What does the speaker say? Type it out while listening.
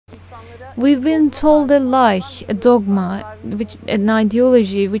We've been told a lie, a dogma, an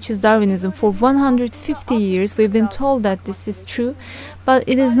ideology, which is Darwinism. For 150 years, we've been told that this is true, but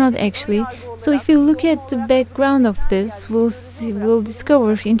it is not actually. So if we look at the background of this, we'll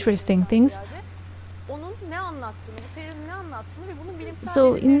discover interesting things.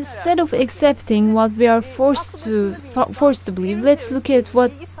 So instead of accepting what we are forced to believe, let's look at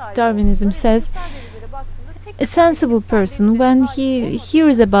what Darwinism says. A sensible person, when he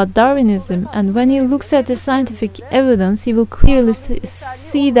hears about Darwinism and when he looks at the scientific evidence, he will clearly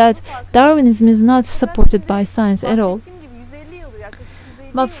see that Darwinism is not supported by science at all.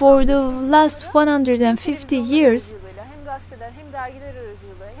 But for the last 150 years,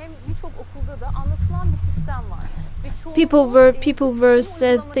 people were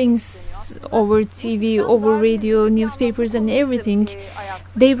said things over TV, over radio, newspapers and everything.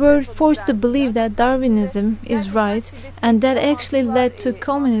 They were forced to believe that Darwinism is right, and that actually led to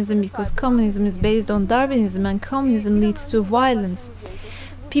communism, because communism is based on Darwinism and communism leads to violence.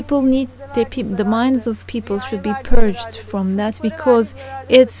 People need the minds of people should be purged from that, because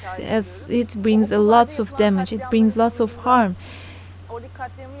it brings a lots of damage, it brings lots of harm.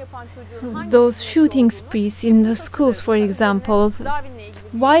 Those shooting sprees in the schools, for example,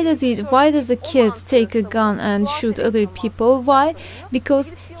 why does a kid take a gun and shoot other people? Why?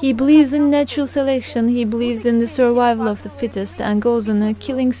 Because he believes in natural selection, he believes in the survival of the fittest and goes on a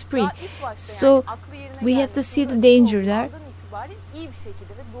killing spree. So we have to see the danger there.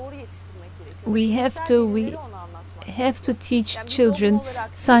 We have to teach children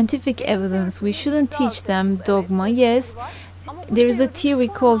scientific evidence. We shouldn't teach them dogma. Yes, there is a theory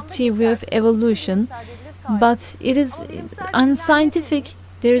called theory of evolution, but it is unscientific.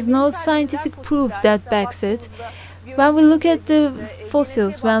 There is no scientific proof that backs it. When we look at the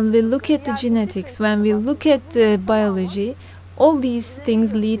fossils, when we look at the genetics, when we look at the biology, all these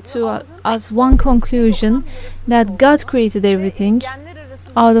things lead to us one conclusion, that God created everything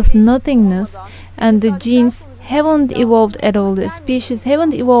out of nothingness, and the genes haven't evolved at all, the species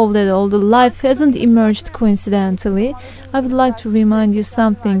haven't evolved at all, the life hasn't emerged coincidentally. I would like to remind you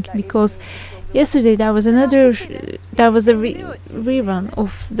something, because yesterday there was a rerun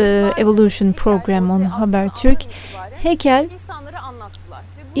of the evolution program on Habertürk. Haeckel,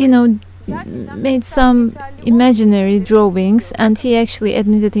 made some imaginary drawings, and he actually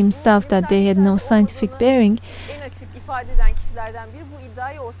admitted himself that they had no scientific bearing.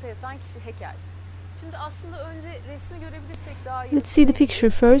 Let's see the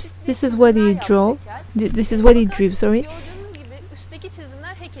picture first. This is what he drew. This is what he drew, sorry.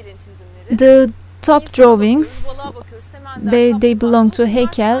 The top drawings, they belong to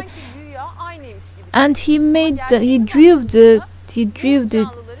Haeckel, and he drew the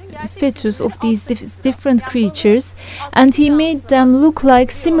fetus of these different creatures, and he made them look like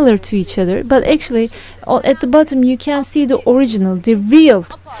similar to each other, but actually at the bottom you can see the original, the real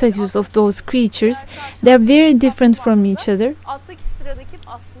fetus of those creatures. They're very different from each other.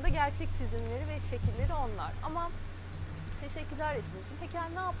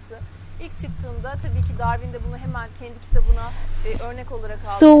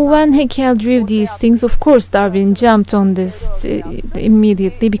 So when Haeckel drew these things, of course Darwin jumped on this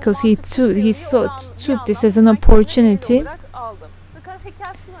immediately, because he took this as an opportunity.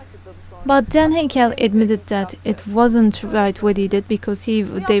 But then Haeckel admitted that it wasn't right what he did, because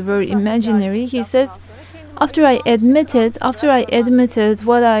they were imaginary. He says, after I admitted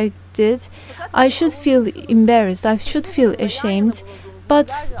what I did, I should feel embarrassed, I should feel ashamed,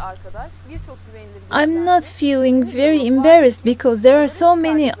 but I'm not feeling very embarrassed, because there are so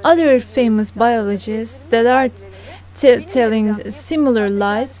many other famous biologists that are telling similar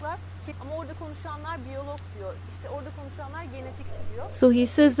lies. So he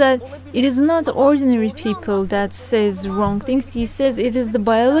says that it is not ordinary people that says wrong things. He says it is the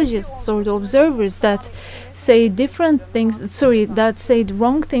biologists or the observers that say different things, that say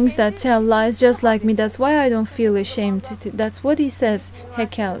wrong things, that tell lies just like me. That's why I don't feel ashamed. That's what he says,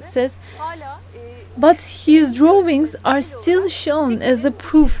 Haeckel says. But his drawings are still shown as a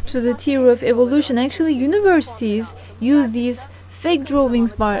proof to the theory of evolution. Actually, universities use these fake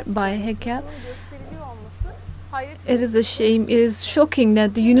drawings by Haeckel. It is a shame, it is shocking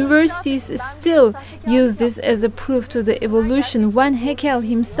that the universities still use this as a proof to the evolution, when Haeckel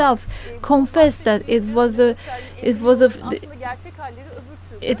himself confessed that it was a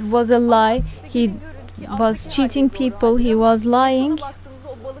lie. He was cheating people, he was lying.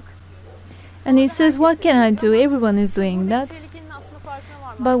 And he says, what can I do? Everyone is doing that.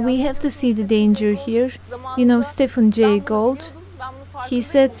 But we have to see the danger here. Stephen Jay Gould, he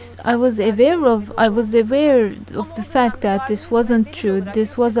said, I was aware of the fact that this wasn't true,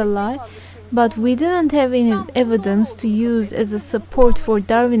 this was a lie, but we didn't have any evidence to use as a support for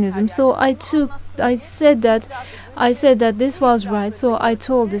Darwinism. So I said that this was right, so I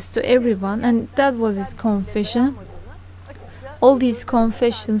told this to everyone, and that was his confession. All these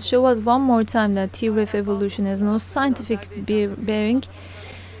confessions show us one more time that theory of evolution has no scientific bearing.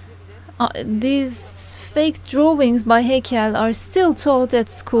 These fake drawings by Heckel are still taught at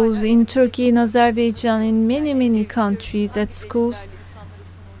schools in Turkey, in Azerbaijan, in many countries at schools.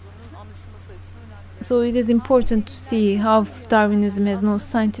 So it is important to see how Darwinism has no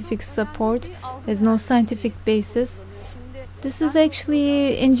scientific support, has no scientific basis. This is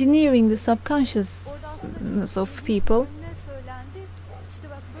actually engineering the subconsciousness of people.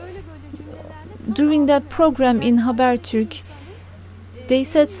 During that program in Habertürk, they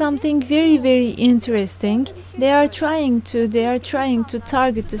said something very interesting. They are trying to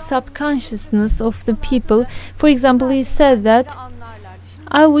target the subconsciousness of the people. For example, he said that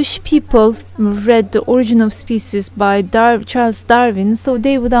I wish people read The Origin of Species by Charles Darwin, so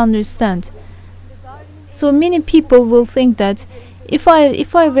they would understand. So many people will think that if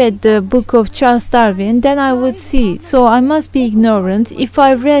I read the book of Charles Darwin, then I would see. So I must be ignorant. If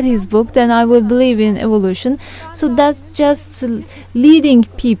I read his book, then I will believe in evolution. So that's just leading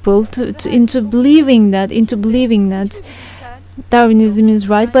people into believing that Darwinism is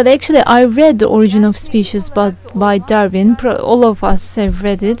right. But actually, I read The Origin of Species by Darwin. All of us have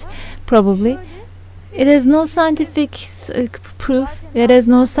read it, probably. It has no scientific proof. It has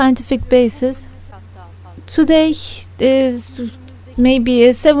no scientific basis. Today, maybe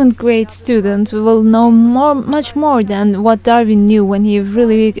a 7th grade student will know much more than what Darwin knew when he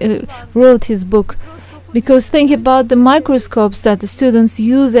really wrote his book. Because think about the microscopes that the students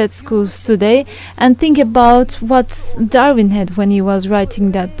use at schools today, and think about what Darwin had when he was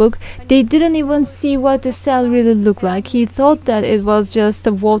writing that book. They didn't even see what the cell really looked like. He thought that it was just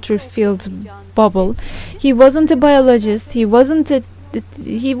a water-filled bubble. He wasn't a biologist. He was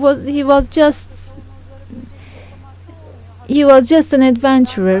just an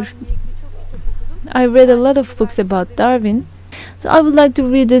adventurer. I read a lot of books about Darwin. So I would like to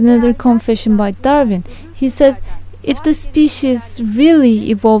read another confession by Darwin. He said, if the species really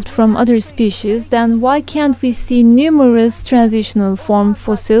evolved from other species, then why can't we see numerous transitional form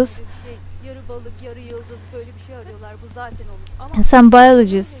fossils? Some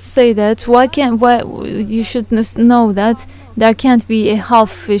biologists say that why you should know that there can't be a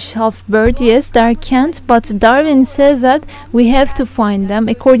half fish, half bird. Yes, there can't, but Darwin says that we have to find them.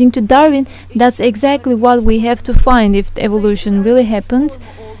 According to Darwin, that's exactly what we have to find if evolution really happened.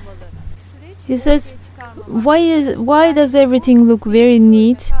 He says, why does everything look very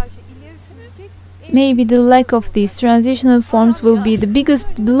neat? Maybe the lack of these transitional forms will be the biggest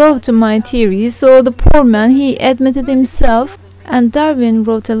blow to my theory. So the poor man, he admitted himself. And Darwin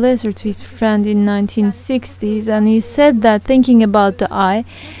wrote a letter to his friend in 1960s, and he said that thinking about the eye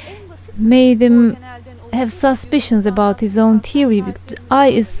made him have suspicions about his own theory, because the eye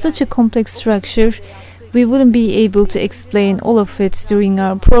is such a complex structure, we wouldn't be able to explain all of it during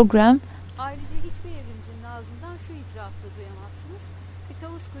our program.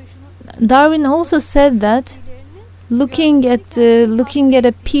 Darwin also said that looking at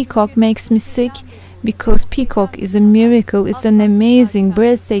a peacock makes me sick, because peacock is a miracle. It's an amazing,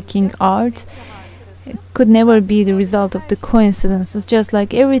 breathtaking art. It could never be the result of the coincidences, just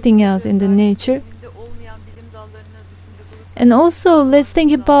like everything else in the nature. And also, let's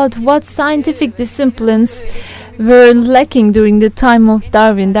think about what scientific disciplines were lacking during the time of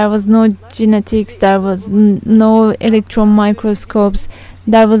Darwin. There was no genetics, there was no electron microscopes,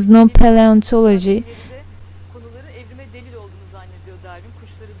 there was no paleontology.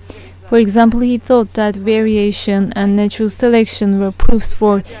 For example, he thought that variation and natural selection were proofs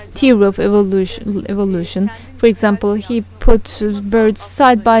for theory of evolution. For example, he put birds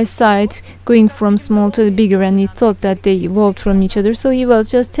side by side, going from small to the bigger, and he thought that they evolved from each other. So he was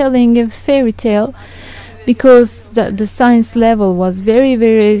just telling a fairy tale, because the science level was very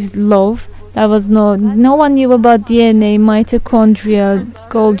low. There was no one knew about DNA, mitochondria,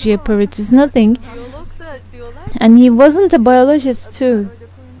 Golgi apparatus, nothing. And he wasn't a biologist too.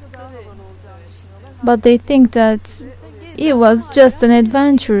 But they think that he was just an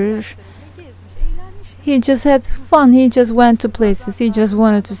adventurer. He just had fun, he just went to places, he just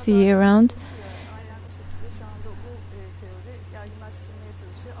wanted to see around.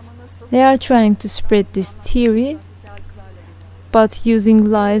 They are trying to spread this theory, but using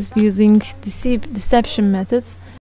lies, using deception methods.